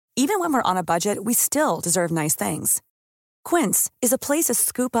Even when we're on a budget, we still deserve nice things. Quince is a place to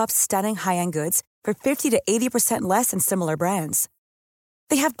scoop up stunning high-end goods for 50 to 80% less than similar brands.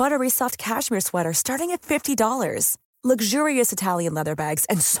 They have buttery soft cashmere sweaters starting at $50, luxurious Italian leather bags,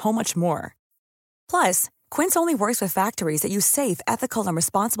 and so much more. Plus, Quince only works with factories that use safe, ethical, and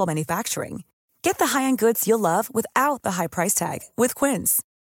responsible manufacturing. Get the high-end goods you'll love without the high price tag with Quince.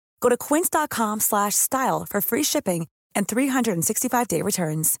 Go to quince.com/style for free shipping and 365-day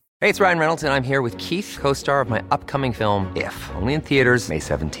returns. Hey, it's Ryan Reynolds, and I'm here with Keith, co-star of my upcoming film, If, only in theaters May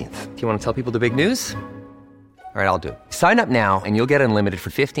 17th. Do you want to tell people the big news? All right, I'll do it. Sign up now and you'll get unlimited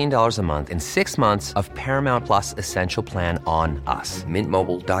for $15 a month and 6 months of Paramount Plus Essential Plan on us.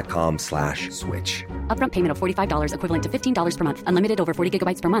 MintMobile.com/switch. Upfront payment of $45 equivalent to $15 per month. Unlimited over 40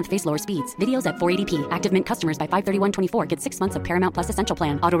 gigabytes per month. Face lower speeds. Videos at 480p. Active Mint customers by 531.24 get 6 months of Paramount Plus Essential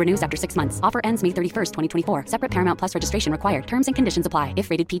Plan. Auto renews after 6 months. Offer ends May 31st, 2024. Separate Paramount Plus registration required. Terms and conditions apply if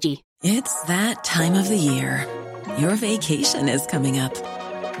rated PG. It's that time of the year. Your vacation is coming up.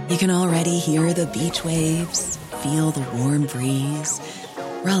 You can already hear the beach waves, feel the warm breeze,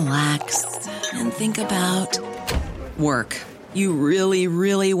 relax, and think about work. You really,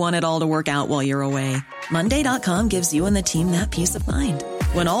 really want it all to work out while you're away. Monday.com gives you and the team that peace of mind.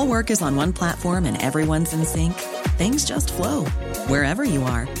 When all work is on one platform and everyone's in sync, things just flow. Wherever you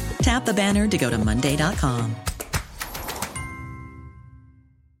are, tap the banner to go to Monday.com.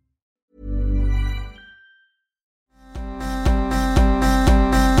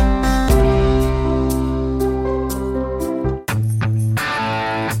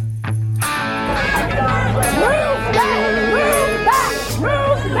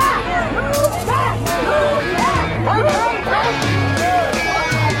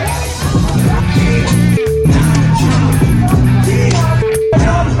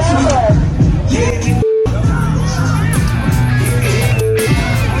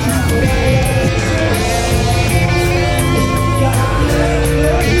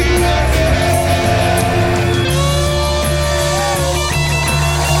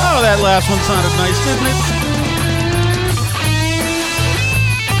 Last one sounded nice, didn't it?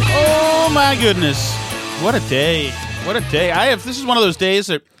 Oh my goodness. What a day. What a day. This is one of those days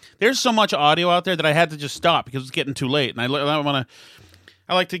that there's so much audio out there that I had to just stop because it's getting too late. And I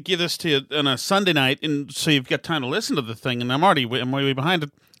like to give this to you on a Sunday night and so you've got time to listen to the thing, and I'm way behind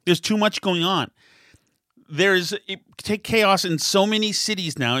it. There's too much going on. Take chaos in so many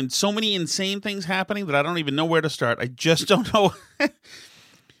cities now and so many insane things happening that I don't even know where to start. I just don't know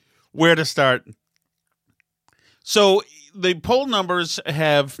where to start. So the poll numbers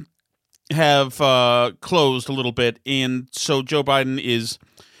have closed a little bit, and so Joe Biden is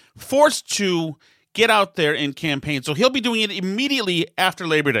forced to get out there and campaign. So he'll be doing it immediately after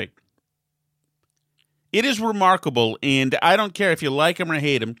Labor Day. It is remarkable, and I don't care if you like him or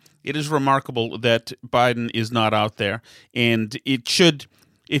hate him, it is remarkable that Biden is not out there. And it should,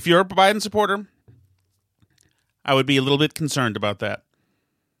 if you're a Biden supporter, I would be a little bit concerned about that.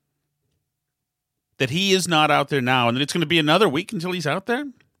 That he is not out there now, and that it's going to be another week until he's out there?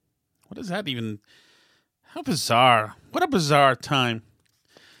 What is that even? How bizarre. What a bizarre time.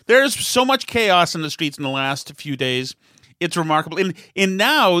 There's so much chaos in the streets in the last few days. It's remarkable. And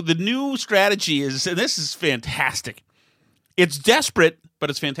now the new strategy is, and this is fantastic. It's desperate, but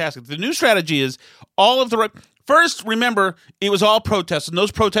it's fantastic. The new strategy is all of the right. First, remember, it was all protests, and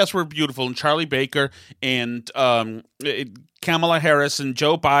those protests were beautiful. And Charlie Baker and Kamala Harris and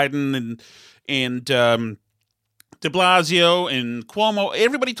Joe Biden and de Blasio and Cuomo,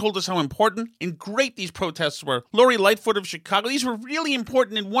 everybody told us how important and great these protests were. Lori Lightfoot of Chicago, these were really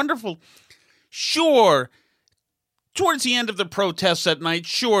important and wonderful. Sure, towards the end of the protests that night,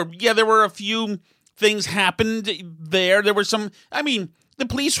 sure, yeah, there were a few things happened there. There were some, the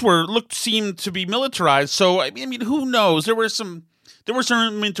police seemed to be militarized, so, who knows? There were some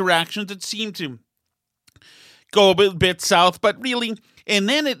interactions that seemed to go a bit south, but really, and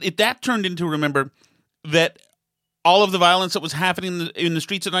then that turned into, remember, that all of the violence that was happening in the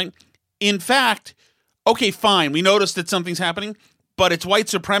streets at night, in fact, okay, fine, we noticed that something's happening, but it's white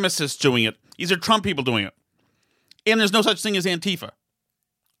supremacists doing it. These are Trump people doing it. And there's no such thing as Antifa.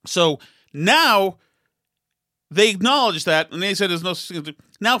 So now they acknowledge that, and they said there's no such thing.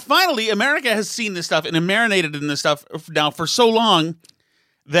 Now, finally, America has seen this stuff and marinated in this stuff now for so long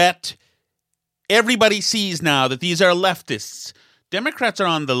that everybody sees now that these are leftists. Democrats are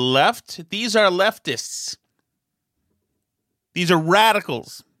on the left. These are leftists. These are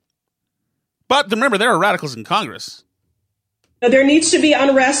radicals. But remember, there are radicals in Congress. There needs to be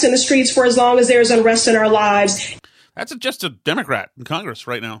unrest in the streets for as long as there's unrest in our lives. That's just a Democrat in Congress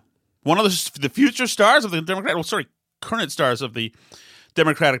right now. One of the future stars of the Democrat, current stars of the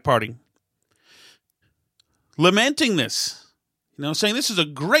Democratic Party, lamenting this, saying this is a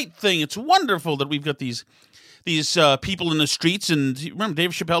great thing. It's wonderful that we've got these people in the streets. And remember,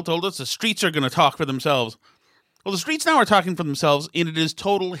 Dave Chappelle told us the streets are going to talk for themselves. Well, the streets now are talking for themselves, and it is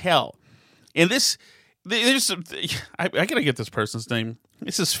total hell. And I got to get this person's name.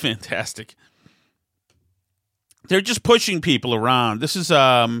 This is fantastic. They're just pushing people around. This is,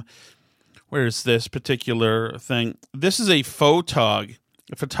 where is this particular thing? This is a photographer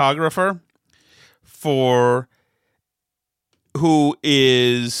who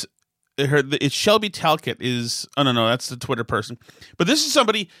is, it's Shelby Talcott is, oh no, that's the Twitter person. But this is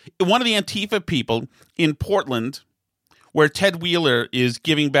somebody, one of the Antifa people in Portland, where Ted Wheeler is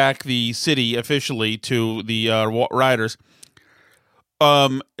giving back the city officially to the rioters.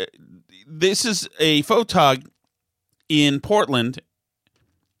 This is a photog in Portland.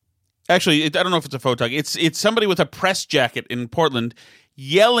 Actually, I don't know if it's a photog. It's somebody with a press jacket in Portland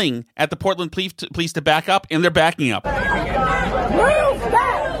yelling at the Portland police to back up, and they're backing up. Move back! Move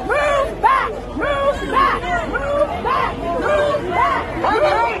back! Move back! Move back! Move back! Move back!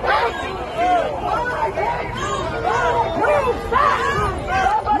 Move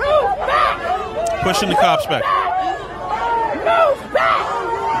back! Move back! Pushing the cops back. Move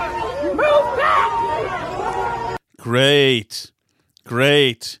back! Move back! Great.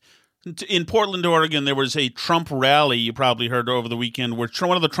 In Portland, Oregon, there was a Trump rally you probably heard over the weekend where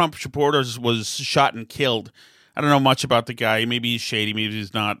one of the Trump supporters was shot and killed. I don't know much about the guy. Maybe he's shady. Maybe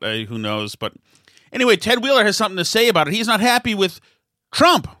he's not. Who knows? But anyway, Ted Wheeler has something to say about it. He's not happy with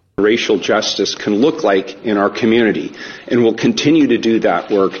Trump. Racial justice can look like in our community, and we'll continue to do that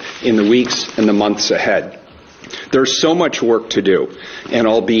work in the weeks and the months ahead. There's so much work to do, and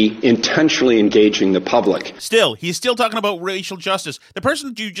I'll be intentionally engaging the public. He's still talking about racial justice. The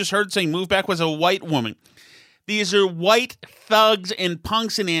person you just heard saying move back was a white woman. These are white thugs and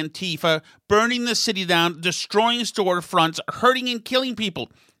punks in Antifa burning the city down, destroying storefronts, hurting and killing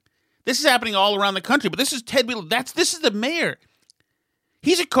people. This is happening all around the country, but this is Ted Wheeler. This is the mayor.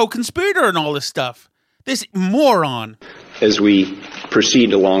 He's a co-conspirator in all this stuff. This moron. As we proceed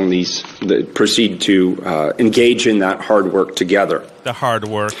to engage in that hard work together. The hard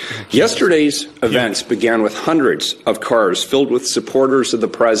work. Yesterday's events began with hundreds of cars filled with supporters of the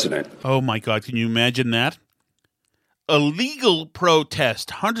president. Oh my God, can you imagine that? A legal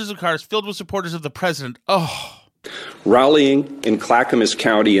protest. Hundreds of cars filled with supporters of the president. Oh. Rallying in Clackamas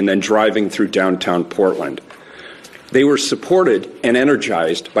County and then driving through downtown Portland. They were supported and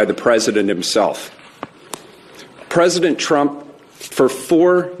energized by the president himself. President Trump, for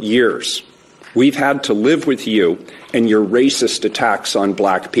 4 years, we've had to live with you and your racist attacks on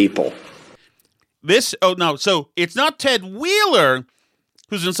black people. So it's not Ted Wheeler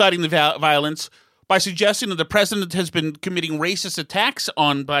who's inciting the violence by suggesting that the president has been committing racist attacks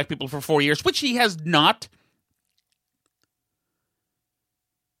on black people for 4 years, which he has not.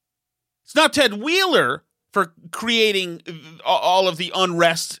 It's not Ted Wheeler for creating all of the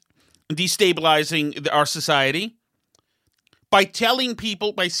unrest and destabilizing our society. By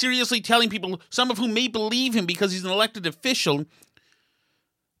seriously telling people, some of whom may believe him because he's an elected official,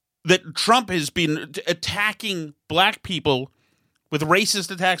 that Trump has been attacking black people with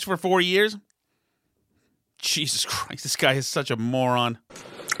racist attacks for 4 years. Jesus Christ, this guy is such a moron.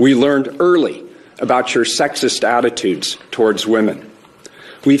 We learned early about your sexist attitudes towards women.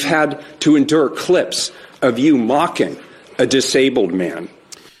 We've had to endure clips of you mocking a disabled man.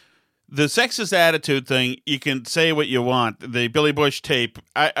 The sexist attitude thing, you can say what you want. The Billy Bush tape,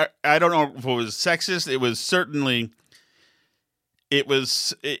 I don't know if it was sexist. It was certainly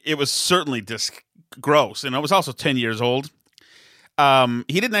just gross, and it was also 10 years old.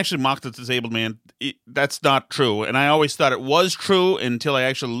 He didn't actually mock the disabled man. That's not true, and I always thought it was true until I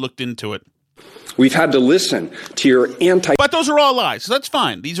actually looked into it. We've had to listen to your But those are all lies, so that's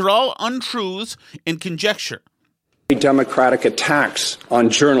fine. These are all untruths and conjecture. Democratic attacks on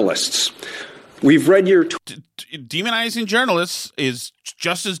journalists. We've read your demonizing journalists is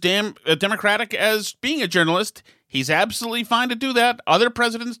just as damn democratic as being a journalist. He's absolutely fine to do that. Other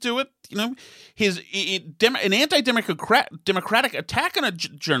presidents do it. An anti-democratic attack on a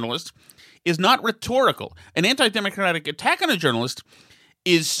journalist is not rhetorical. An anti-democratic attack on a journalist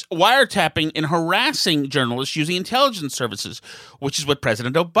is wiretapping and harassing journalists using intelligence services, which is what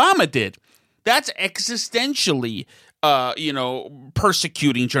President Obama did. That's existentially,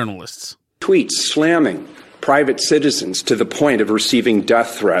 persecuting journalists. Tweets slamming private citizens to the point of receiving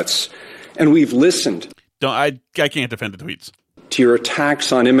death threats. And we've listened. I can't defend the tweets. To your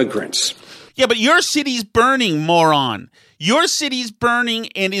attacks on immigrants. Yeah, but your city's burning, moron. Your city's burning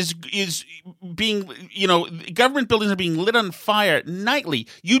and is being, government buildings are being lit on fire nightly.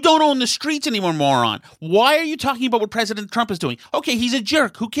 You don't own the streets anymore, moron. Why are you talking about what President Trump is doing? Okay, he's a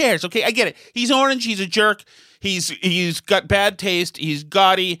jerk. Who cares? Okay, I get it. He's orange. He's a jerk. He's got bad taste. He's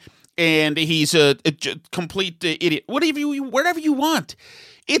gaudy, and he's a complete idiot. Whatever you want.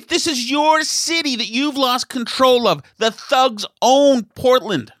 If this is your city that you've lost control of, the thugs own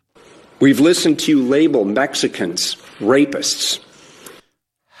Portland. We've listened to you label Mexicans rapists.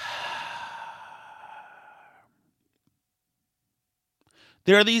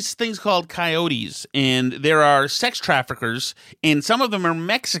 There are these things called coyotes, and there are sex traffickers, and some of them are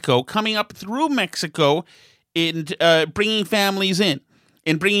Mexico, coming up through Mexico and bringing families in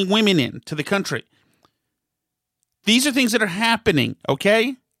and bringing women in to the country. These are things that are happening,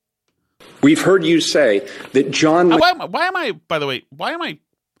 okay? We've heard you say that John... Why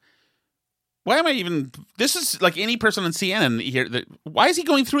am I even... This is like any person on CNN here. Why is he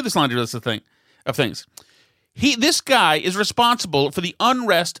going through this laundry list of things? This guy is responsible for the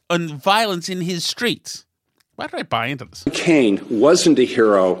unrest and violence in his streets. Why did I buy into this? McCain wasn't a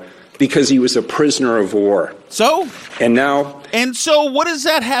hero because he was a prisoner of war. So? And so what does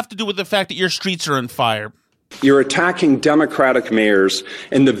that have to do with the fact that your streets are on fire? You're attacking Democratic mayors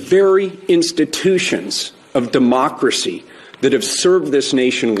and the very institutions of democracy that have served this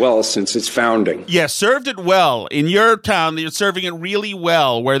nation well since its founding. Yes, served it well. In your town, you're serving it really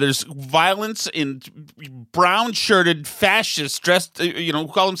well, where there's violence and brown-shirted fascists dressed, who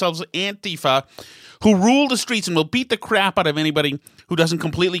call themselves Antifa, who rule the streets and will beat the crap out of anybody who doesn't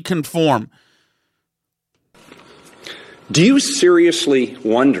completely conform. Do you seriously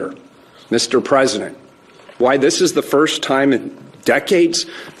wonder, Mr. President, why this is the first time in decades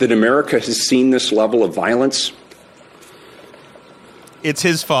that America has seen this level of violence? It's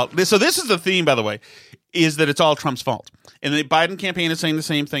his fault. So this is the theme, by the way, is that it's all Trump's fault. And the Biden campaign is saying the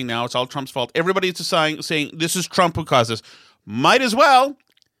same thing now. It's all Trump's fault. Everybody's saying this is Trump who caused this. Might as well.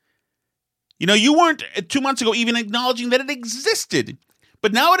 You weren't 2 months ago even acknowledging that it existed.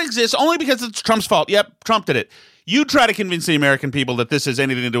 But now it exists only because it's Trump's fault. Yep, Trump did it. You try to convince the American people that this has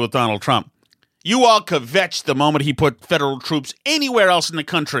anything to do with Donald Trump. You all kvetched the moment he put federal troops anywhere else in the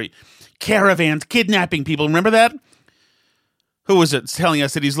country. Caravans, kidnapping people. Remember that? Who was it telling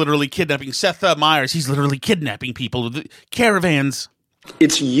us that he's literally kidnapping? Seth Meyers. He's literally kidnapping people. Caravans.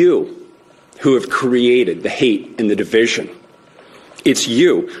 It's you who have created the hate and the division. It's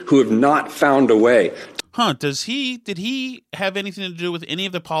you who have not found a way. Did he have anything to do with any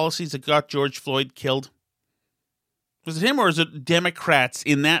of the policies that got George Floyd killed? Was it him or is it Democrats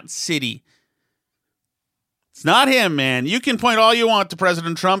in that city? It's not him, man. You can point all you want to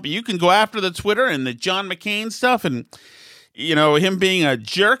President Trump. You can go after the Twitter and the John McCain stuff and, him being a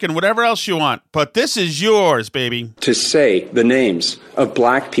jerk and whatever else you want. But this is yours, baby. To say the names of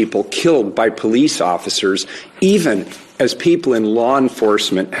black people killed by police officers, even as people in law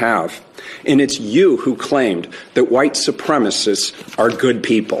enforcement have. And it's you who claimed that white supremacists are good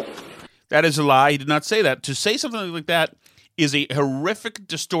people. That is a lie. He did not say that. To say something like that is a horrific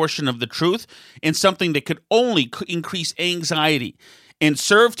distortion of the truth and something that could only increase anxiety and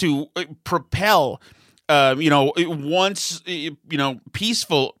serve to propel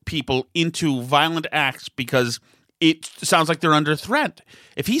peaceful people into violent acts because it sounds like they're under threat.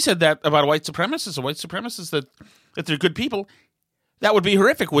 If he said that about a white supremacist that they're good people, that would be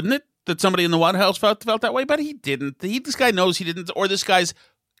horrific, wouldn't it? That somebody in the White House felt that way, but he didn't. This guy knows he didn't, or this guy's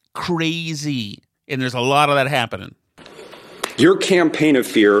crazy, and there's a lot of that happening. Your campaign of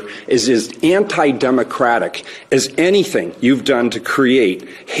fear is as anti-democratic as anything you've done to create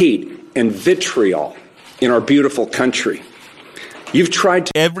hate and vitriol in our beautiful country. You've tried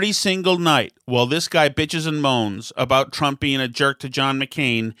to... Every single night, while this guy bitches and moans about Trump being a jerk to John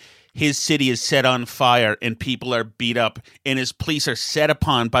McCain, his city is set on fire and people are beat up and his police are set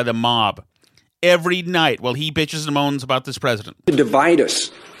upon by the mob. Every night while he bitches and moans about this president. To divide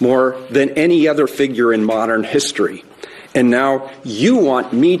us more than any other figure in modern history. And now you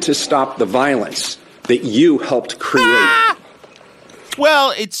want me to stop the violence that you helped create.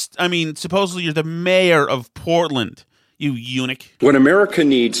 Well, supposedly you're the mayor of Portland, you eunuch. What America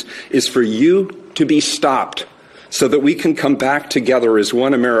needs is for you to be stopped so that we can come back together as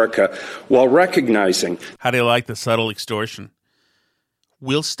one America while recognizing... How do you like the subtle extortion?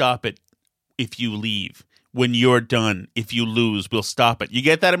 We'll stop it if you leave. When you're done, if you lose, we'll stop it. You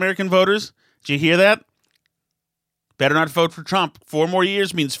get that, American voters? Did you hear that? Better not vote for Trump. 4 more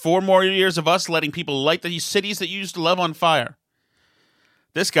years means 4 more years of us letting people light these cities that you used to love on fire.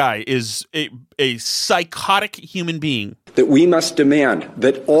 This guy is a psychotic human being. That we must demand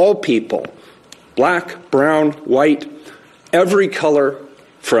that all people, black, brown, white, every color,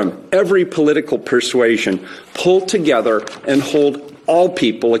 from every political persuasion, pull together and hold all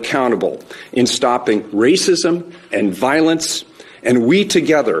people accountable in stopping racism and violence, and we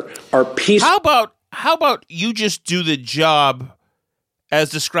together are peaceful. How about you just do the job as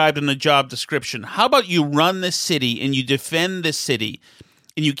described in the job description? How about you run this city and you defend this city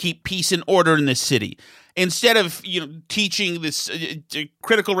and you keep peace and order in this city instead of teaching this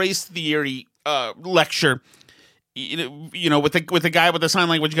critical race theory lecture with the guy with the sign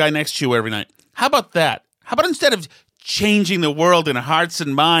language guy next to you every night? How about that? How about instead of changing the world in hearts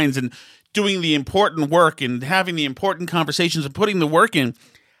and minds and doing the important work and having the important conversations and putting the work in,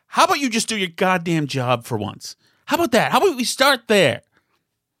 how about you just do your goddamn job for once? How about that? How about we start there?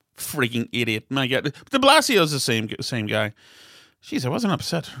 Freaking idiot. My God. De Blasio's the same guy. Jeez, I wasn't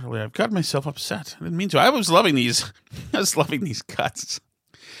upset earlier. I've got myself upset. I didn't mean to. I was loving these cuts.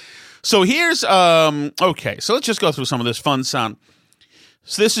 So here's okay, so let's just go through some of this fun sound.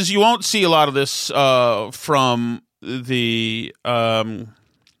 So this is, you won't see a lot of this from the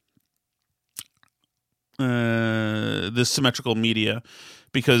this symmetrical media,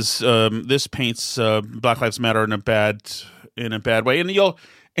 because this paints Black Lives Matter in a bad way, and you'll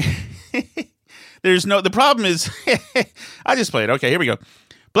the problem is I just played. Okay, here we go.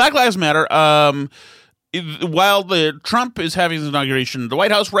 Black Lives Matter. While Trump is having his inauguration, the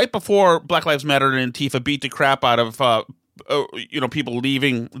White House, right before Black Lives Matter and Antifa beat the crap out of people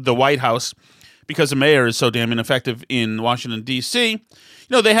leaving the White House because the mayor is so damn ineffective in Washington, D.C.,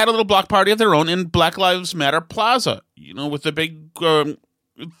 they had a little block party of their own in Black Lives Matter Plaza, with the big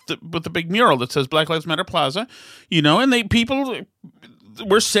with the big mural that says Black Lives Matter Plaza, and people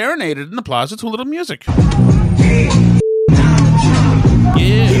were serenaded in the plaza to a little music.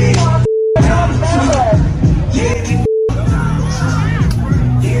 Yeah.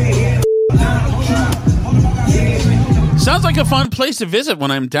 Sounds like a fun place to visit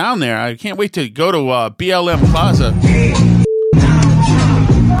when I'm down there. I can't wait to go to BLM Plaza.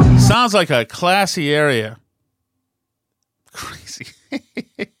 Sounds like a classy area. Crazy.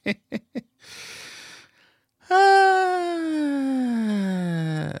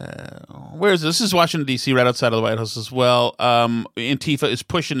 Where is this? This is Washington, D.C., right outside of the White House as well. Antifa is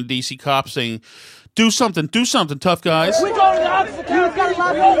pushing the D.C. cops, saying, do something, tough guys. We go to the office. You just got to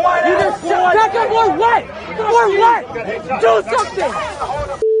lock up. You just back up or what? Do something.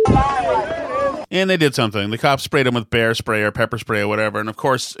 And they did something. The cops sprayed them with bear spray or pepper spray or whatever. And, of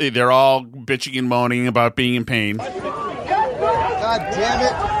course, they're all bitching and moaning about being in pain. God damn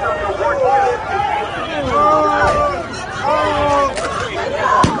it.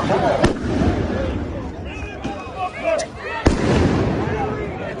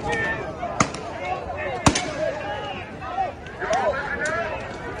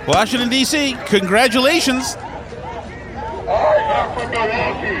 Washington, D.C., congratulations.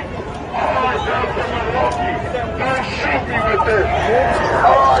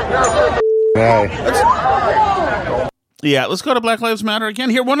 Let's go to Black Lives Matter again.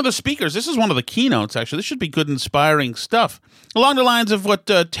 Here, one of the speakers. This is one of the keynotes, actually. This should be good, inspiring stuff. Along the lines of what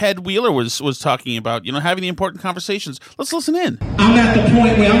Ted Wheeler was talking about, having the important conversations. Let's listen in. I'm at the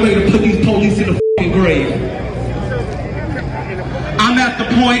point where I'm ready to put these police in the fucking grave. I'm at the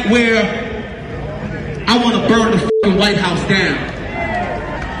point where I want to burn the fucking White House down.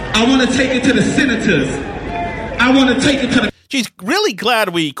 I want to take it to the senators. I want to take it to the... Geez, really glad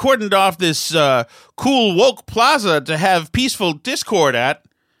we cordoned off this cool woke plaza to have peaceful discord at.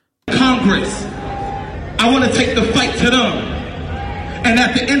 Congress. I want to take the fight to them. And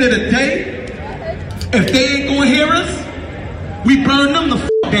at the end of the day, if they ain't going to hear us, we burn them the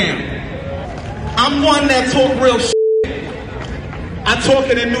fuck down. I'm one that talk real shit. I talk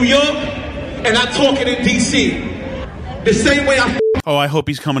it in New York, and I talk it in D.C. The same way I hope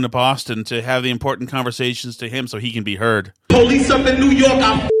he's coming to Boston to have the important conversations to him so he can be heard. Police up in New York,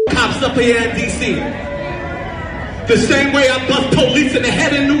 I cops up here in D.C. The same way I bust police in the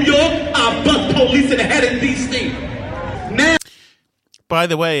head in New York, I bust police in the head in D.C. Now, by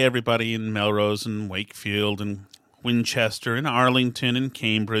the way, everybody in Melrose and Wakefield and Winchester and Arlington and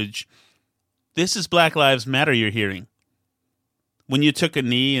Cambridge, this is Black Lives Matter you're hearing. When you took a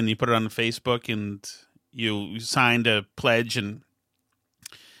knee and you put it on Facebook and you signed a pledge and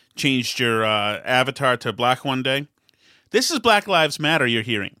changed your avatar to black one day, this is Black Lives Matter you're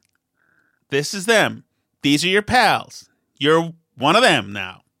hearing. This is them. These are your pals. You're one of them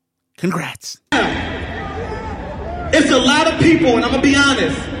now. Congrats. It's a lot of people, and I'm going to be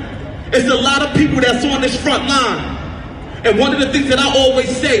honest, it's a lot of people that's on this front line. And one of the things that I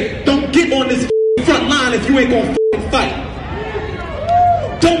always say, don't get on this front line if you ain't going to fight.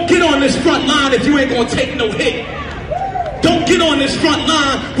 Don't get on this front line if you ain't going to take no hit. Don't get on this front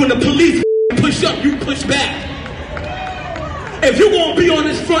line when the police push up, you push back. If you're gonna be on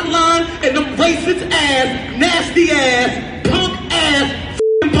this front line and them racist ass, nasty ass, punk ass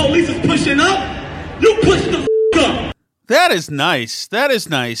police is pushing up, you push the up. That is nice. That is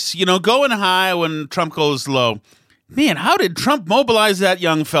nice. You know, going high when Trump goes low. Man, how did Trump mobilize that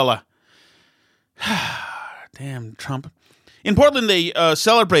young fella? Damn, Trump. In Portland, they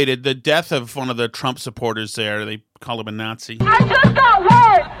celebrated the death of one of the Trump supporters there. They call him a Nazi. I just got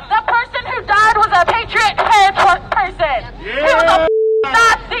word. The person who died was a Patriot person. Yeah. He was a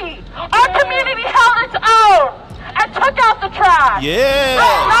Nazi. Our community held its own and took out the trash. Yeah.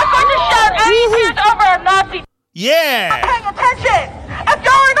 I'm not going to shed any tears over a Nazi. Yeah. I'm paying attention. If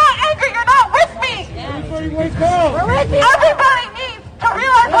y'all are not angry, you're not with me. Everybody needs to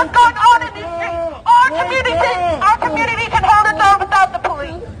realize what's going on in these streets. Our community can hold its own without the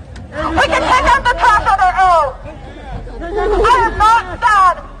police. We can take out the trash on our own. I am not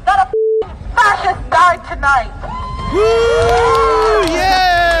sad that a fascist died tonight. Woo!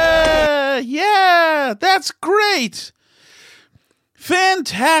 Yeah! Yeah! That's great!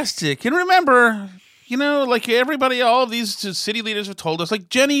 Fantastic. And remember, you know, like everybody, all of these city leaders have told us, like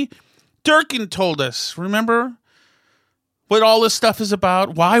Jenny Durkin told us, remember what all this stuff is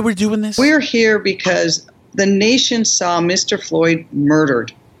about, why we're doing this? We're here because the nation saw Mr. Floyd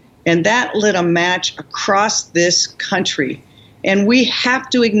murdered, and that lit a match across this country. And we have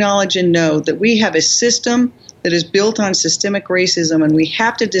to acknowledge and know that we have a system that is built on systemic racism, and we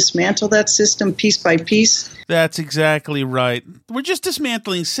have to dismantle that system piece by piece. That's exactly right. We're just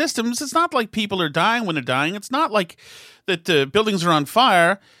dismantling systems. It's not like people are dying when they're dying. It's not like that buildings are on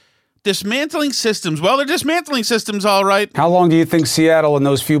fire. Dismantling systems. Well, they're dismantling systems, all right. How long do you think Seattle in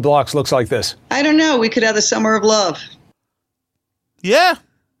those few blocks looks like this? I don't know. We could have the summer of love. Yeah.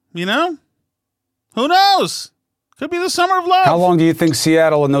 You know? Who knows? Could be the summer of love. How long do you think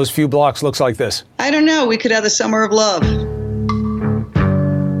Seattle in those few blocks looks like this? I don't know. We could have the summer of love.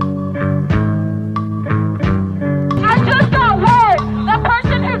 I just got word. The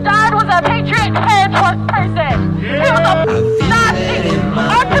person who died was a Patriot person. He was a Nazi.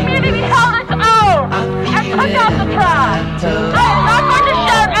 Our community held its own and took out the trash. I am not going to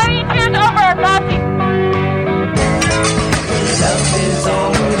shed any tears over a Nazi.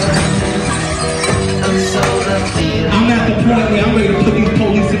 I'm at the point where I'm ready to put these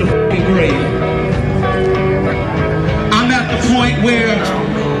police in the fucking grave. I'm at the point where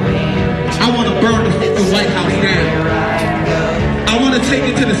I want to burn the fucking White House down. I want to take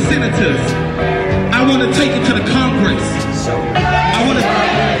it to the senators. I want to take it to the Congress. I want to...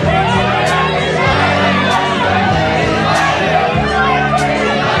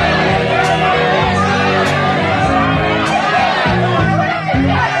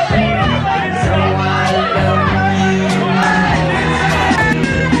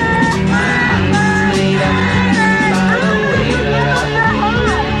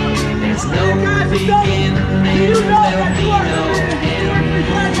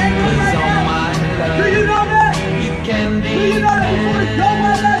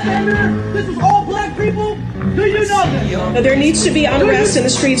 There needs to be unrest in the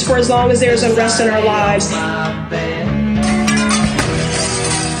streets for as long as there's unrest in our lives. I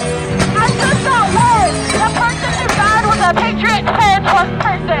just got word. The person who died was a Patriot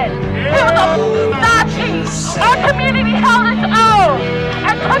person. He was a Nazi. Our community held its own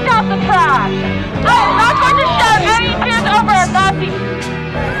and took out the trash. I am not going to shed any tears over a Nazi.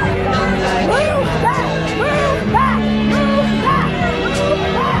 Move back! Move back! Move back! Move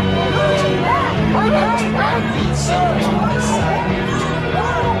back!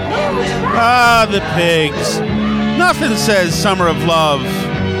 Ah, the pigs. Nothing says summer of love.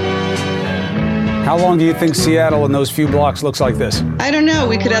 How long do you think Seattle in those few blocks looks like this? I don't know.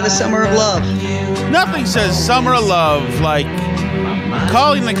 We could have the summer of love. Nothing says summer of love like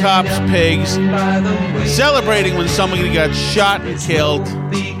calling the cops pigs, celebrating when somebody got shot and killed,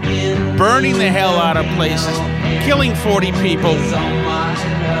 burning the hell out of places, killing 40 people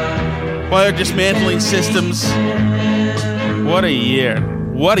while they're dismantling systems. What a year.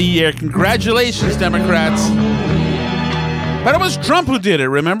 What a year. Congratulations, Democrats. But it was Trump who did it,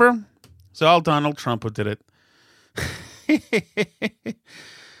 remember? It's all Donald Trump who did it.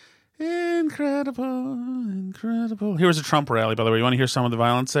 Incredible, incredible. Here was a Trump rally, by the way. You want to hear some of the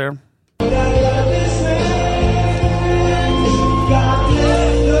violence there?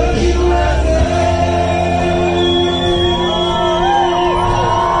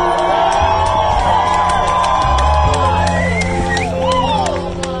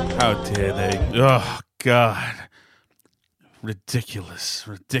 How dare they? Oh, God. Ridiculous,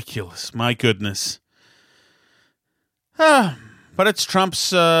 ridiculous. My goodness. But it's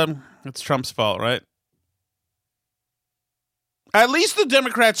Trump's fault, right? At least the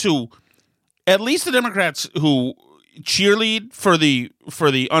Democrats who cheerlead for the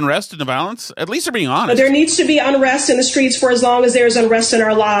unrest and the violence, at least they're being honest. There needs to be unrest in the streets for as long as there's unrest in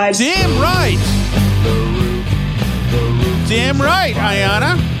our lives. Damn right. Damn right,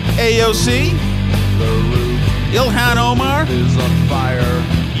 Ayana, AOC, Ilhan Omar is on fire.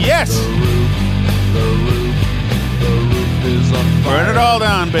 Yes. The roof burn it all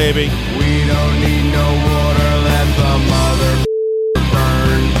down, baby. We don't need no water. Let the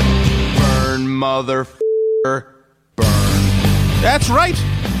burn. That's right.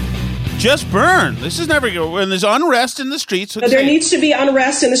 Just burn. This is never good. When there's unrest in the streets. There needs to be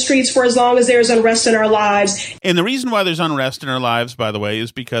unrest in the streets for as long as there's unrest in our lives. And the reason why there's unrest in our lives, by the way,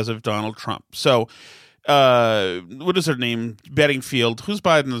 is because of Donald Trump. So, what is her name? Bedingfield. Who's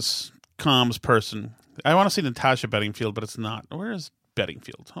Biden's comms person? I want to say Natasha Bedingfield, but it's not. Where is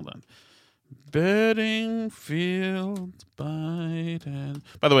Bedingfield? Hold on. Bedingfield Biden.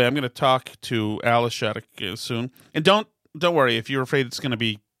 By the way, I'm going to talk to Alice Shattuck soon. And don't worry if you're afraid it's going to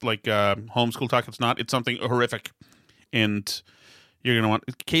be like homeschool talk. It's not. It's something horrific, and you're going to want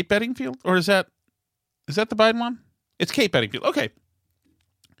Kate Bedingfield, or is that the Biden one? It's Kate Bedingfield. Okay,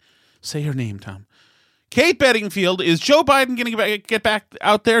 say her name, Tom. Kate Bedingfield. Is Joe Biden going to get back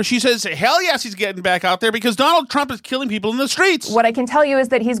out there? She says, hell yes, he's getting back out there because Donald Trump is killing people in the streets. What I can tell you is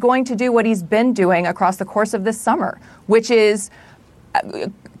that he's going to do what he's been doing across the course of this summer, which is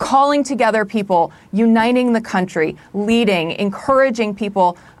calling together people, uniting the country, leading, encouraging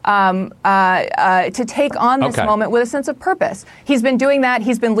people to take on this moment with a sense of purpose. He's been doing that.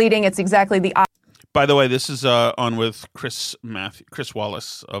 He's been leading. It's exactly the By the way, this is on with Chris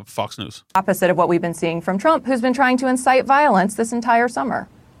Wallace of Fox News. Opposite of what we've been seeing from Trump, who's been trying to incite violence this entire summer.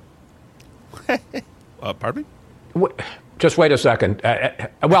 Pardon me? Just wait a second.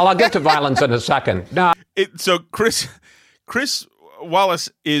 Well, I'll get to violence in a second. No. So Chris Wallace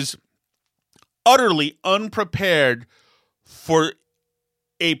is utterly unprepared for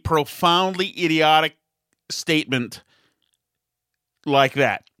a profoundly idiotic statement like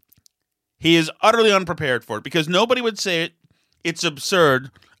that. He is utterly unprepared for it because nobody would say it. It's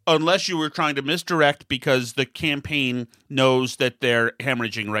absurd unless you were trying to misdirect because the campaign knows that they're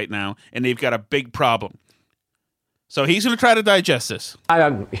hemorrhaging right now and they've got a big problem. So he's going to try to digest this.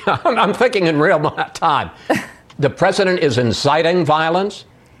 I'm thinking in real time. The president is inciting violence.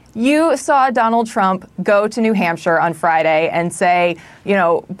 You saw Donald Trump go to New Hampshire on Friday and say,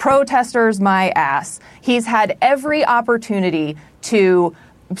 protesters my ass. He's had every opportunity to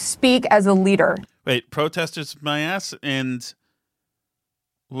speak as a leader. Wait, protesters my ass? And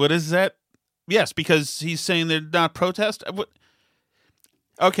what is that? Yes, because he's saying they're not protest.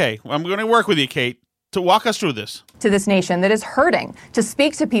 Okay, well, I'm going to work with you, Kate, to walk us through this. To this nation that is hurting, to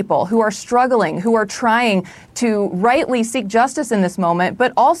speak to people who are struggling, who are trying to rightly seek justice in this moment,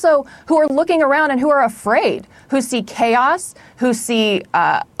 but also who are looking around and who are afraid, who see chaos, who see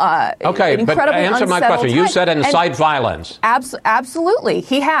okay, but answer my question. You said incite violence. Absolutely,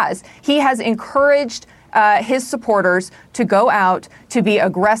 he has. He has encouraged his supporters to go out, to be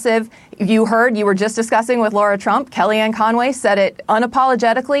aggressive. You were just discussing with Laura Trump. Kellyanne Conway said it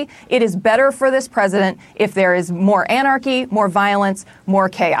unapologetically. It is better for this president if there is more anarchy, more violence, more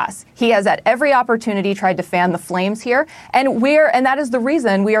chaos. He has at every opportunity tried to fan the flames here. And that is the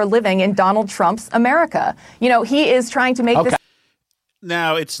reason we are living in Donald Trump's America. He is trying to make this.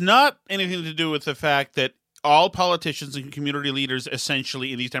 Now, it's not anything to do with the fact that all politicians and community leaders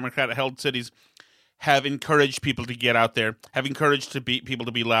essentially in these Democrat-held cities have encouraged people to get out there, have encouraged people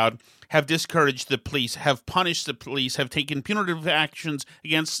to be loud, have discouraged the police, have punished the police, have taken punitive actions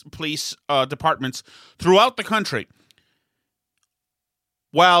against police departments throughout the country.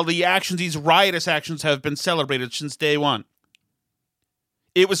 While these riotous actions have been celebrated since day one.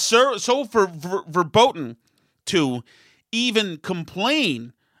 It was so verboten to even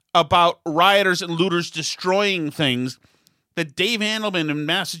complain about rioters and looters destroying things that Dave Andelman in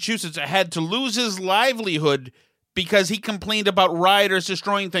Massachusetts had to lose his livelihood because he complained about rioters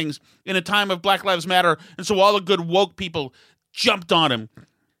destroying things in a time of Black Lives Matter. And so all the good woke people jumped on him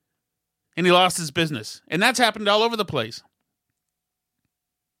and he lost his business. And that's happened all over the place.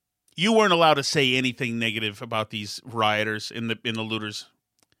 You weren't allowed to say anything negative about these rioters and the looters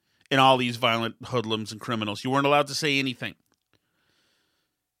and all these violent hoodlums and criminals. You weren't allowed to say anything.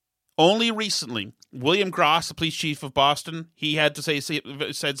 Only recently, William Gross, the police chief of Boston, he had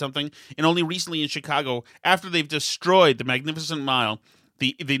to said something. And only recently in Chicago, after they've destroyed the Magnificent Mile,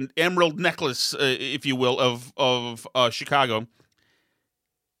 the emerald necklace, if you will, of Chicago,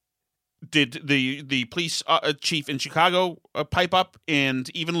 did the police chief in Chicago pipe up, and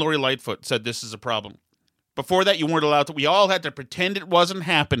even Lori Lightfoot said this is a problem. Before that, you weren't allowed to. We all had to pretend it wasn't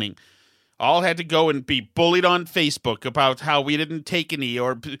happening. All had to go and be bullied on Facebook about how we didn't take any,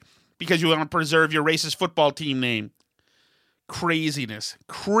 or because you want to preserve your racist football team name. Craziness.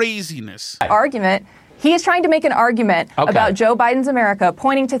 Argument. He is trying to make an argument about Joe Biden's America,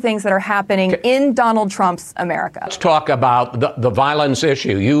 pointing to things that are happening in Donald Trump's America. Let's talk about the violence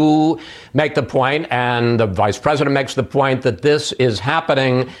issue. You make the point, and the vice president makes the point, that this is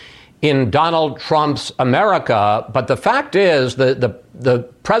happening in Donald Trump's America. But the fact is that the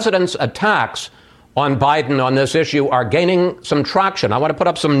president's attacks on Biden on this issue are gaining some traction. I want to put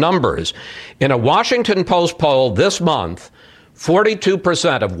up some numbers. In a Washington Post poll this month,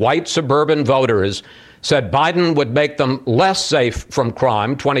 42% of white suburban voters said Biden would make them less safe from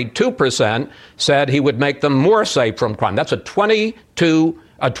crime. 22% said he would make them more safe from crime. That's a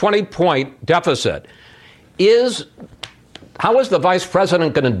 20-point deficit. How is the vice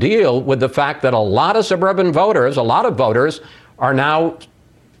president going to deal with the fact that a lot of suburban voters, are now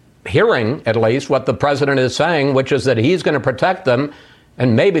hearing, at least, what the president is saying, which is that he's going to protect them,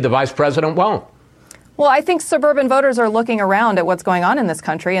 and maybe the vice president won't? Well, I think suburban voters are looking around at what's going on in this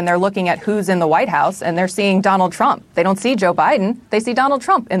country, and they're looking at who's in the White House, and they're seeing Donald Trump. They don't see Joe Biden. They see Donald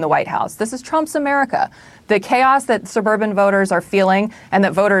Trump in the White House. This is Trump's America. The chaos that suburban voters are feeling and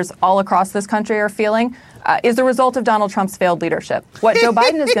that voters all across this country are feeling is the result of Donald Trump's failed leadership. What Joe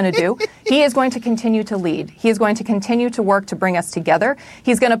Biden is going to do, he is going to continue to lead. He is going to continue to work to bring us together.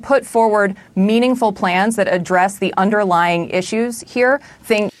 He's going to put forward meaningful plans that address the underlying issues here.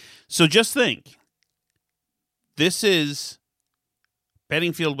 So just think. This is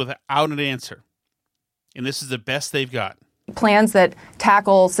Bedingfield without an answer. And this is the best they've got. Plans that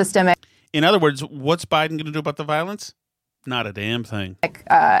tackle systemic. In other words, what's Biden going to do about the violence? Not a damn thing.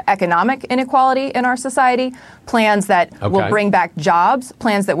 Economic inequality in our society, plans that will bring back jobs,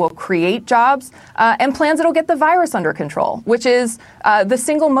 plans that will create jobs, and plans that will get the virus under control, which is the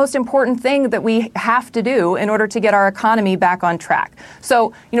single most important thing that we have to do in order to get our economy back on track.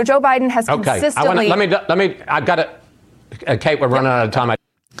 So, Joe Biden has consistently. Let me. I've got to. Kate, we're running out of time.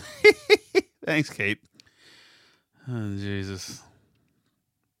 Thanks, Kate. Oh, Jesus.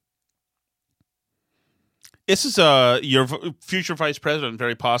 This is your future vice president,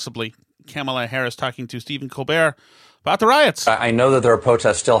 very possibly, Kamala Harris, talking to Stephen Colbert about the riots. I know that there are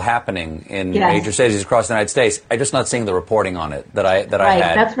protests still happening in major cities across the United States. I'm just not seeing the reporting on it that I had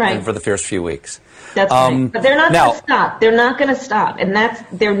that's right. for the first few weeks. That's right. But they're not going to stop. They're not going to stop. And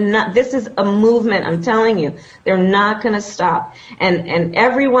they're not. This is a movement. I'm telling you, they're not going to stop. And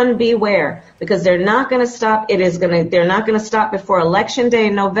everyone beware, because they're not going to stop. They're not going to stop before Election Day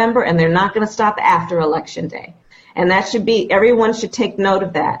in November, and they're not going to stop after Election Day. And that should be, everyone should take note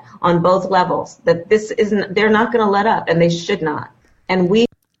of that on both levels, that they're not going to let up, and they should not. And we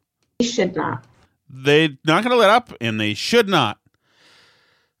should not. They're not going to let up, and they should not.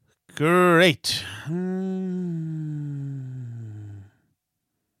 Great.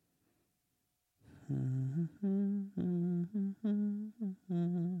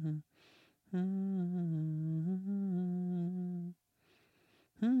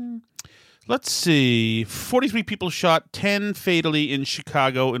 Let's see. 43 people shot, 10 fatally in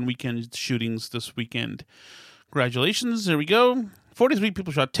Chicago in weekend shootings this weekend. Congratulations. There we go. 43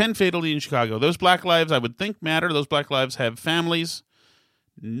 people shot, 10 fatally in Chicago. Those black lives, I would think, matter. Those black lives have families.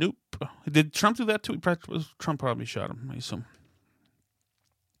 Nope. Did Trump do that too? Trump probably shot him, I assume.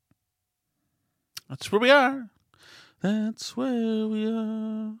 That's where we are. That's where we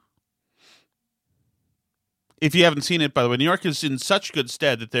are. If you haven't seen it, by the way, New York is in such good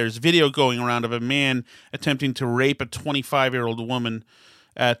stead that there's video going around of a man attempting to rape a 25-year-old woman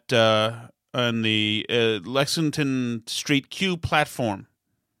at on the Lexington Street Q platform,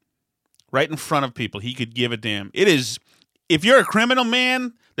 right in front of people. He could give a damn. It is, if you're a criminal,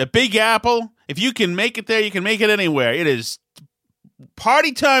 man, the Big Apple, if you can make it there, you can make it anywhere. It is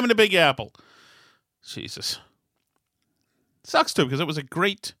party time in the Big Apple. Jesus. Sucks too, because it was a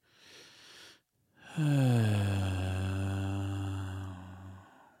great...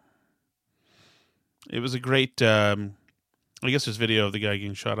 It was a great, I guess there's video of the guy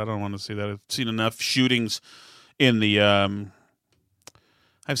getting shot. I don't want to see that. I've seen enough shootings in the, I've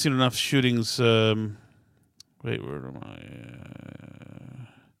seen enough shootings, wait, where am I?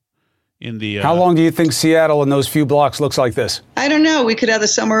 In the... How long do you think Seattle and those few blocks looks like this? I don't know. We could have the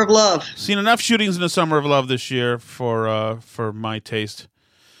Summer of Love. Seen enough shootings in the Summer of Love this year for my taste.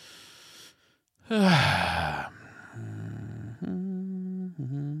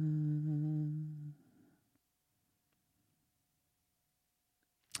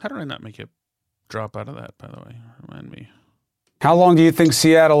 How did I not make it drop out of that, by the way? Remind me. How long do you think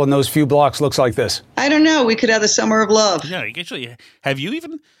Seattle and those few blocks looks like this? I don't know. We could have the summer of love. Yeah, actually, have you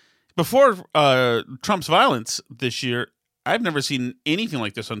even, before Trump's violence this year, I've never seen anything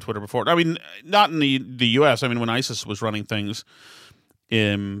like this on Twitter before. I mean, not in the U.S. I mean, when ISIS was running things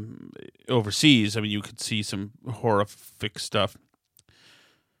overseas, I mean, you could see some horrific stuff.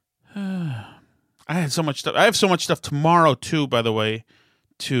 I had so much stuff. I have so much stuff tomorrow, too, by the way,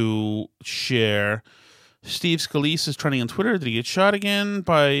 to share. Steve Scalise is trending on Twitter. Did he get shot again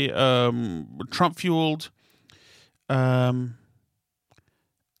by Trump-fueled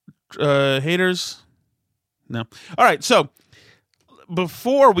haters? No. All right, so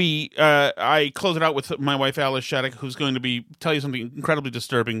before I close it out with my wife, Alice Shattuck, who's going to tell you something incredibly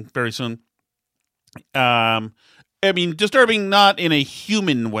disturbing very soon. I mean, disturbing not in a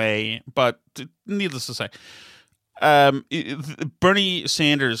human way, but needless to say. Bernie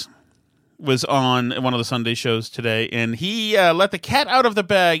Sanders was on one of the Sunday shows today, and he let the cat out of the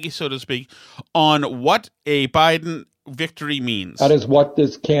bag, so to speak, on what a Biden victory means. That is what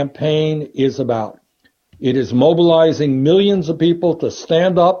this campaign is about. It is mobilizing millions of people to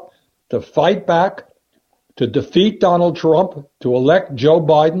stand up, to fight back, to defeat Donald Trump, to elect Joe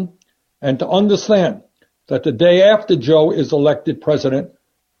Biden, and to understand that the day after Joe is elected president,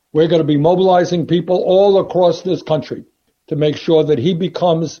 we're going to be mobilizing people all across this country to make sure that he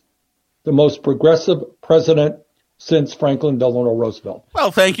becomes the most progressive president since Franklin Delano Roosevelt.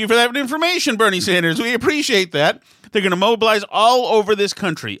 Well, thank you for that information, Bernie Sanders. We appreciate that. They're going to mobilize all over this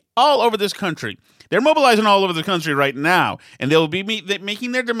country. All over this country. They're mobilizing all over the country right now, and they'll be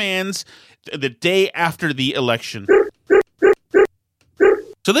making their demands the day after the election.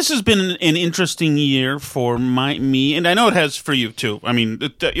 So this has been an interesting year for me, and I know it has for you too. I mean,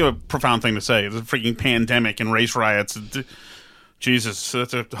 a profound thing to say. It's a freaking pandemic and race riots. Jesus,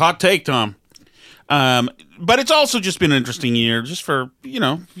 that's a hot take, Tom. But it's also just been an interesting year, just for,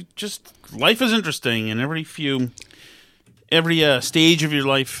 just life is interesting, and every stage of your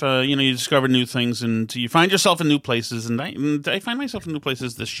life, you discover new things, and you find yourself in new places, and I find myself in new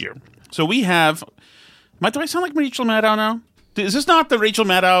places this year. So we have, do I sound like Rachel Maddow now? Is this not the Rachel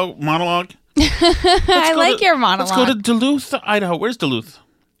Maddow monologue? I like your monologue. Let's go to Duluth, Idaho. Where's Duluth?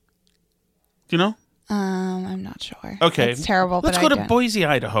 Do you know? I'm not sure. Okay. It's terrible, Let's go to Boise,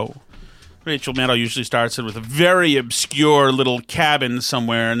 Idaho. Rachel Maddow usually starts it with a very obscure little cabin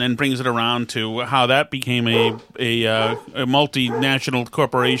somewhere and then brings it around to how that became a multinational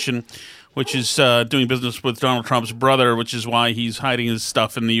corporation, which is doing business with Donald Trump's brother, which is why he's hiding his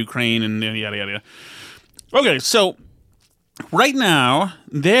stuff in the Ukraine and yada, yada, yada. Okay, so right now,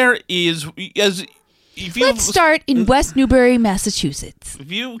 there is... Let's start in West Newbury, Massachusetts.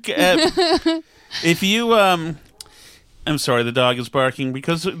 If you, I'm sorry, the dog is barking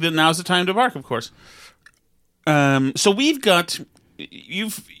because now's the time to bark, of course. So we've got,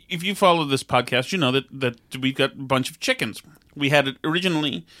 if you follow this podcast, you know that we've got a bunch of chickens. We had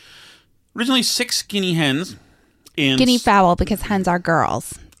originally 6 guinea hens. Guinea fowl, because hens are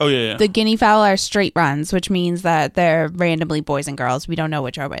girls. Oh, yeah. The guinea fowl are straight runs, which means that they're randomly boys and girls. We don't know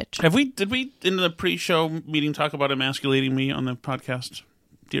which are which. Did we in the pre-show meeting talk about emasculating me on the podcast,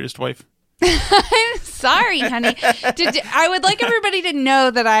 dearest wife? I'm sorry, honey. I would like everybody to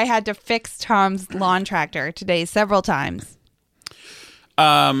know that I had to fix Tom's lawn tractor today several times.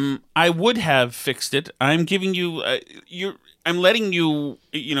 I would have fixed it. I'm giving you, I'm letting you,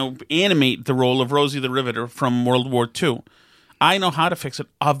 animate the role of Rosie the Riveter from World War II. I know how to fix it.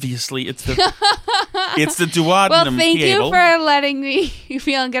 Obviously, it's the duodenum. Well, thank you for letting me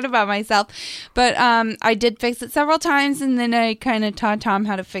feel good about myself. But I did fix it several times, and then I kind of taught Tom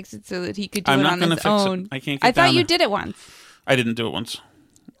how to fix it so that he could do it on his own. I can't. I thought you did it once. I didn't do it once.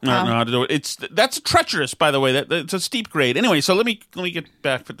 I don't know how to do it. That's treacherous, by the way. That's a steep grade. Anyway, so let me get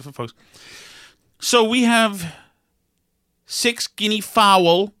back for folks. So we have 6 guinea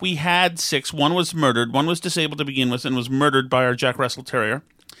fowl. We had 6. One was murdered. One was disabled to begin with and was murdered by our Jack Russell Terrier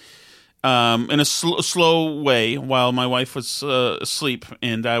in a slow way while my wife was asleep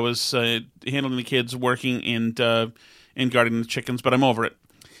and I was handling the kids, working and guarding the chickens, but I'm over it.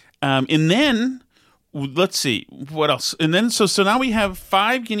 And then, let's see, what else? And then, so now we have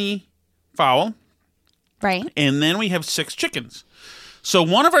 5 guinea fowl. Right. And then we have 6 chickens. So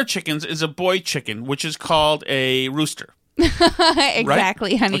one of our chickens is a boy chicken, which is called a rooster.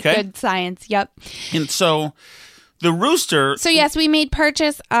 Exactly, right? honey. Okay. Good science. Yep. And so the rooster. So yes, we made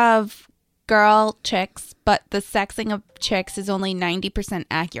purchase of girl chicks, but the sexing of chicks is only 90%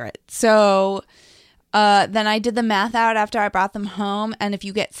 accurate. So Then I did the math out after I brought them home. And if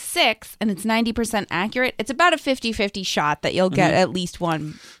you get 6 and it's 90% accurate, it's about a 50-50 shot that you'll get at least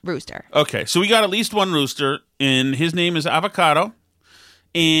one rooster. Okay, so we got at least one rooster, and his name is Avocado,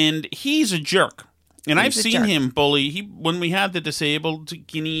 and he's a jerk. And I've seen him bully. When we had the disabled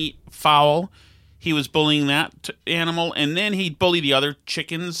guinea fowl, he was bullying that animal, and then he'd bully the other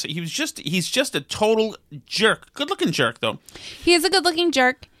chickens. He's just a total jerk. Good-looking jerk, though. He is a good-looking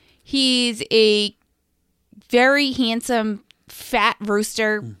jerk. He's a very handsome, fat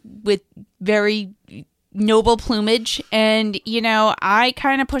rooster with very noble plumage. And, I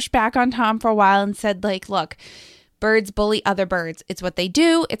kind of pushed back on Tom for a while and said, look, birds bully other birds. It's what they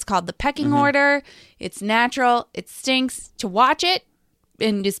do. It's called the pecking order. It's natural. It stinks to watch it.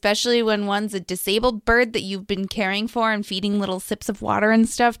 And especially when one's a disabled bird that you've been caring for and feeding little sips of water and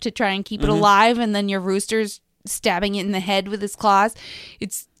stuff to try and keep it alive. And then your rooster's stabbing it in the head with his claws.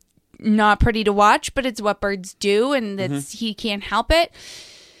 It's not pretty to watch, but it's what birds do, and he can't help it.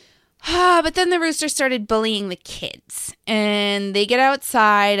 But then the rooster started bullying the kids, and they get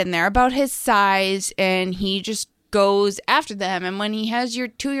outside, and they're about his size, and he just goes after them. And when he has your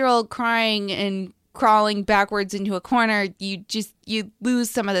 2-year-old crying and crawling backwards into a corner, you lose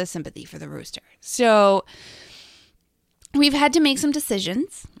some of the sympathy for the rooster. So we've had to make some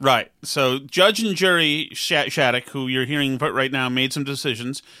decisions. Right. So judge and jury Shattuck, who you're hearing right now, made some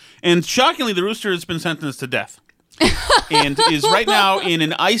decisions. And shockingly, the rooster has been sentenced to death. And is right now in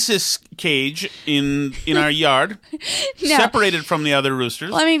an ISIS cage in our yard, separated from the other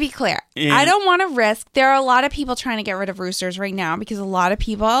roosters. Let me be clear. I don't want to risk. There are a lot of people trying to get rid of roosters right now because a lot of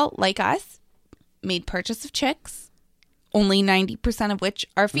people, like us, made purchase of chicks, only 90% of which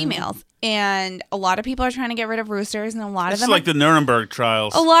are females. And a lot of people are trying to get rid of roosters, and a lot of them... It's like the Nuremberg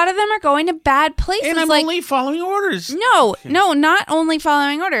trials. A lot of them are going to bad places. And I'm only following orders. No, not only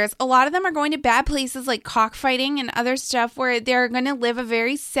following orders. A lot of them are going to bad places like cockfighting and other stuff where they're going to live a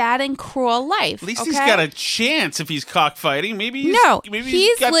very sad and cruel life. At least he's got a chance if he's cockfighting. Maybe he's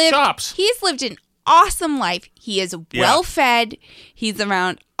got chops. He's lived an awesome life. He is well-fed. He's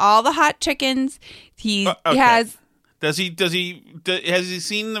around all the hot chickens. He has... Has he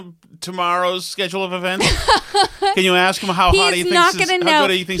seen tomorrow's schedule of events? Can you ask him how hot he thinks his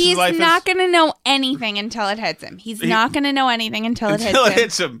life is? He's not going to know anything until it hits him. He's not going to know anything until it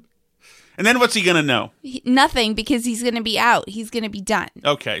hits him. And then what's he going to know? Nothing, because he's going to be out. He's going to be done.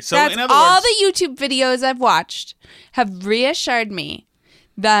 Okay, so in other words, all the YouTube videos I've watched have reassured me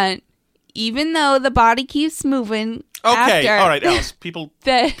that even though the body keeps moving... Okay, all right, Alice. People...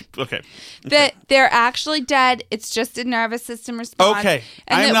 That they're actually dead. It's just a nervous system response. Okay.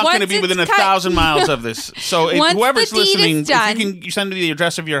 I'm not going to be within 1,000 miles of this. So if whoever's listening, if you can send me the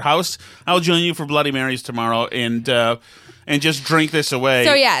address of your house, I'll join you for Bloody Marys tomorrow and just drink this away.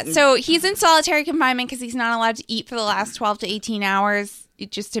 So he's in solitary confinement because he's not allowed to eat for the last 12 to 18 hours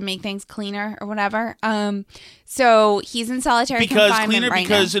just to make things cleaner or whatever. So he's in solitary confinement right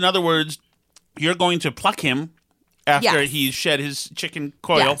now. Because, in other words, you're going to pluck him after he's shed his chicken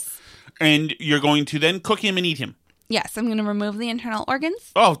coil, and you're going to then cook him and eat him. Yes, I'm going to remove the internal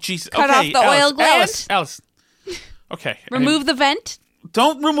organs. Oh, jeez. Cut off the oil gland. Alice. Okay. Remove the vent.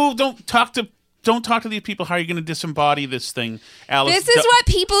 Don't talk to these people. How are you going to disembody this thing, Alice? This is what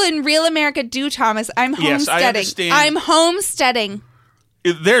people in real America do, Thomas. I'm homesteading. Yes, I understand. I'm homesteading.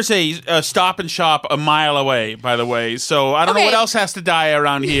 There's a Stop and Shop a mile away, by the way. So I don't know what else has to die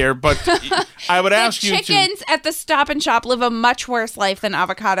around here, but I would ask you to... The chickens at the Stop and Shop live a much worse life than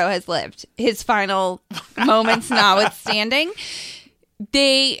Avocado has lived. His final moments notwithstanding.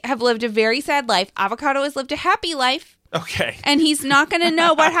 They have lived a very sad life. Avocado has lived a happy life. Okay. And he's not going to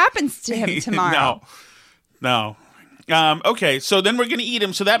know what happens to him tomorrow. No. Okay, so then we're going to eat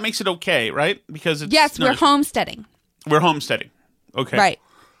him, so that makes it okay, right? Because it's we're homesteading. We're homesteading. Okay. Right.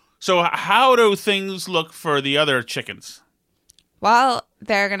 So how do things look for the other chickens? Well,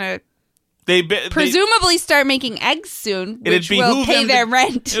 they're going to presumably start making eggs soon, which will pay their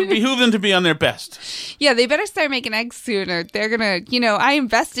rent. It'll behoove them to be on their best. Yeah, they better start making eggs soon, or they're going to, I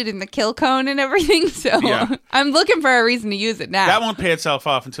invested in the kill cone and everything, so I'm looking for a reason to use it now. That won't pay itself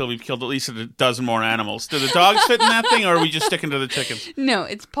off until we've killed at least a dozen more animals. Do the dogs fit in that thing, or are we just sticking to the chickens? No,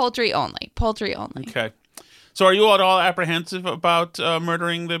 it's poultry only. Poultry only. Okay. So are you at all apprehensive about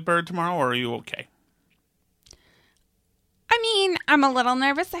murdering the bird tomorrow, or are you okay? I mean, I'm a little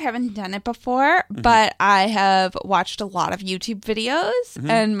nervous. I haven't done it before, but I have watched a lot of YouTube videos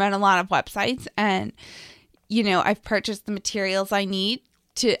and read a lot of websites, and, I've purchased the materials I need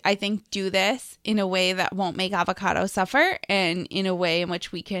to, I think, do this in a way that won't make Avocado suffer, and in a way in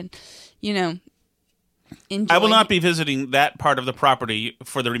which we can, enjoy. I will not be visiting that part of the property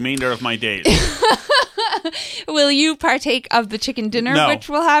for the remainder of my days. Will you partake of the chicken dinner, No. which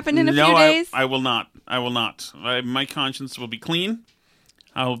will happen in a few days? I will not. I will not. My conscience will be clean.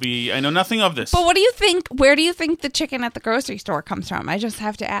 I know nothing of this. But what do you think? Where do you think the chicken at the grocery store comes from? I just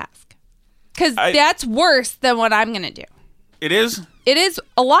have to ask. Because that's worse than what I'm going to do. It is? It is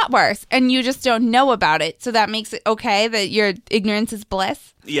a lot worse, and you just don't know about it. So that makes it okay that your ignorance is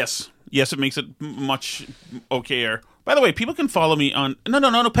bliss? Yes. Yes, it makes it much okayer. By the way, people can follow me on...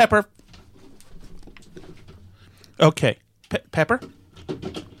 No, Pepper. Okay. Pepper?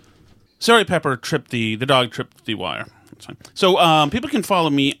 Sorry, Pepper the dog tripped the wire. That's fine. So people can follow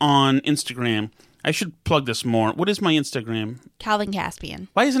me on Instagram. I should plug this more. What is my Instagram? Calvin Caspian.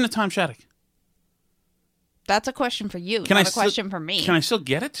 Why isn't it Tom Shattuck? That's a question for you, not a question for me. Can I still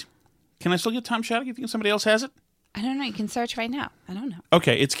get it? Can I still get Tom Shattuck? You think somebody else has it? I don't know. You can search right now. I don't know.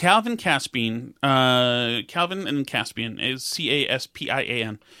 Okay, it's Calvin Caspian. Calvin and Caspian is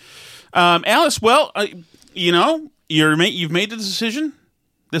Caspian. Alice, well, you've made the decision.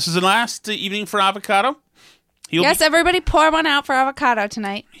 This is the last evening for Avocado. Everybody pour one out for Avocado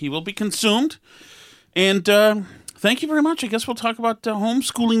tonight. He will be consumed. And thank you very much. I guess we'll talk about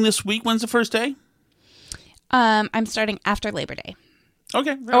homeschooling this week. When's the first day? I'm starting after Labor Day.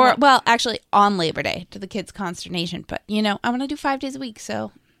 Okay. Actually on Labor Day, to the kids' consternation. But, I want to do 5 days a week,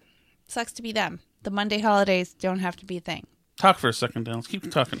 so sucks to be them. The Monday holidays don't have to be a thing. Talk for a second, Dallas.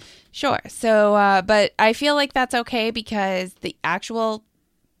 Keep talking. Sure. So, but I feel like that's okay because the actual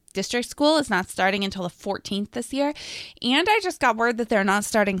district school is not starting until the 14th this year. And I just got word that they're not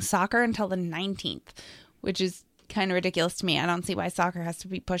starting soccer until the 19th, which is kind of ridiculous to me. I don't see why soccer has to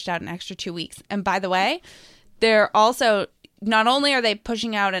be pushed out an extra 2 weeks. And by the way, they're also, not only are they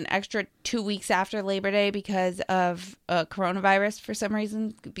pushing out an extra 2 weeks after Labor Day because of coronavirus for some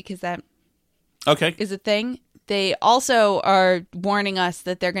reason, because that is a thing, they also are warning us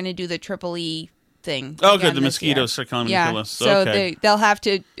that they're going to do the Triple E thing. Oh, good. The mosquitoes are coming to kill us. So they'll have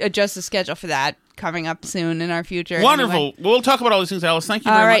to adjust the schedule for that coming up soon in our future. Wonderful. Anyway. We'll talk about all these things, Alice. Thank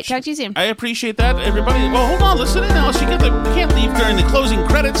you very much. All right. Talk to you soon. I appreciate that, everybody. Well, hold on. Listen in, Alice. You can't leave during the closing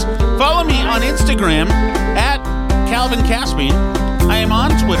credits. Follow me on Instagram at Calvin Caspian. I am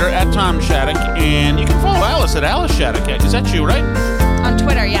on Twitter at Tom Shattuck, and you can follow Alice at Alice Shattuck. Is that you, right? On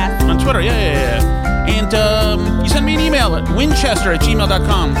Twitter, yes. On Twitter, yeah. And you send me an email at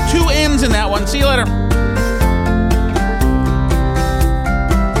winchester@gmail.com. 2 N's in that one. See you later.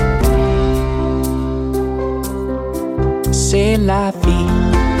 C'est la vie.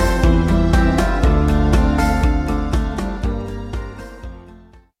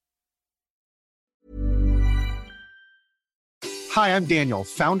 Hi, I'm Daniel,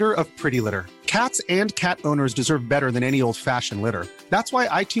 founder of Pretty Litter. Cats and cat owners deserve better than any old-fashioned litter. That's why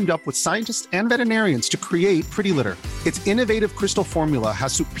I teamed up with scientists and veterinarians to create Pretty Litter. Its innovative crystal formula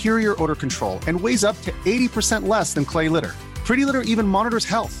has superior odor control and weighs up to 80% less than clay litter. Pretty Litter even monitors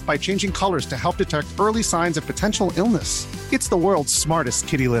health by changing colors to help detect early signs of potential illness. It's the world's smartest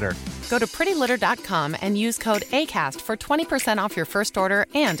kitty litter. Go to prettylitter.com and use code ACAST for 20% off your first order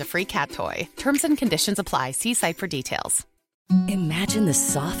and a free cat toy. Terms and conditions apply. See site for details. Imagine the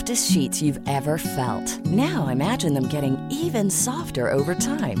softest sheets you've ever felt. Now imagine them getting even softer over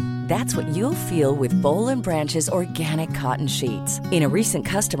time. That's what you'll feel with Boll & Branch's organic cotton sheets. In a recent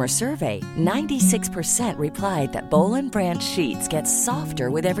customer survey, 96% replied that Boll & Branch sheets get softer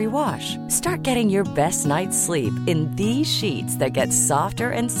with every wash. Start getting your best night's sleep in these sheets that get softer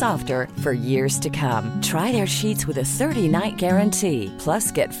and softer for years to come. Try their sheets with a 30-night guarantee.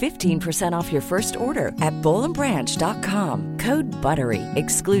 Plus, get 15% off your first order at bollandbranch.com. Code BUTTERY.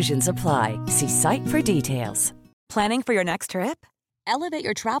 Exclusions apply. See site for details. Planning for your next trip? Elevate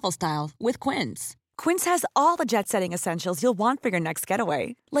your travel style with Quince. Quince has all the jet-setting essentials you'll want for your next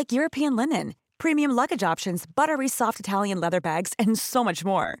getaway, like European linen, premium luggage options, buttery soft Italian leather bags, and so much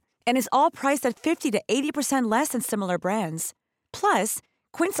more. And is all priced at 50 to 80% less than similar brands. Plus,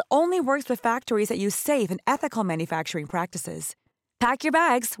 Quince only works with factories that use safe and ethical manufacturing practices. Pack your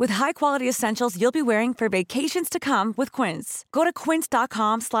bags with high-quality essentials you'll be wearing for vacations to come with Quince. Go to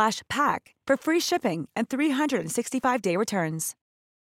quince.com/pack for free shipping and 365-day returns.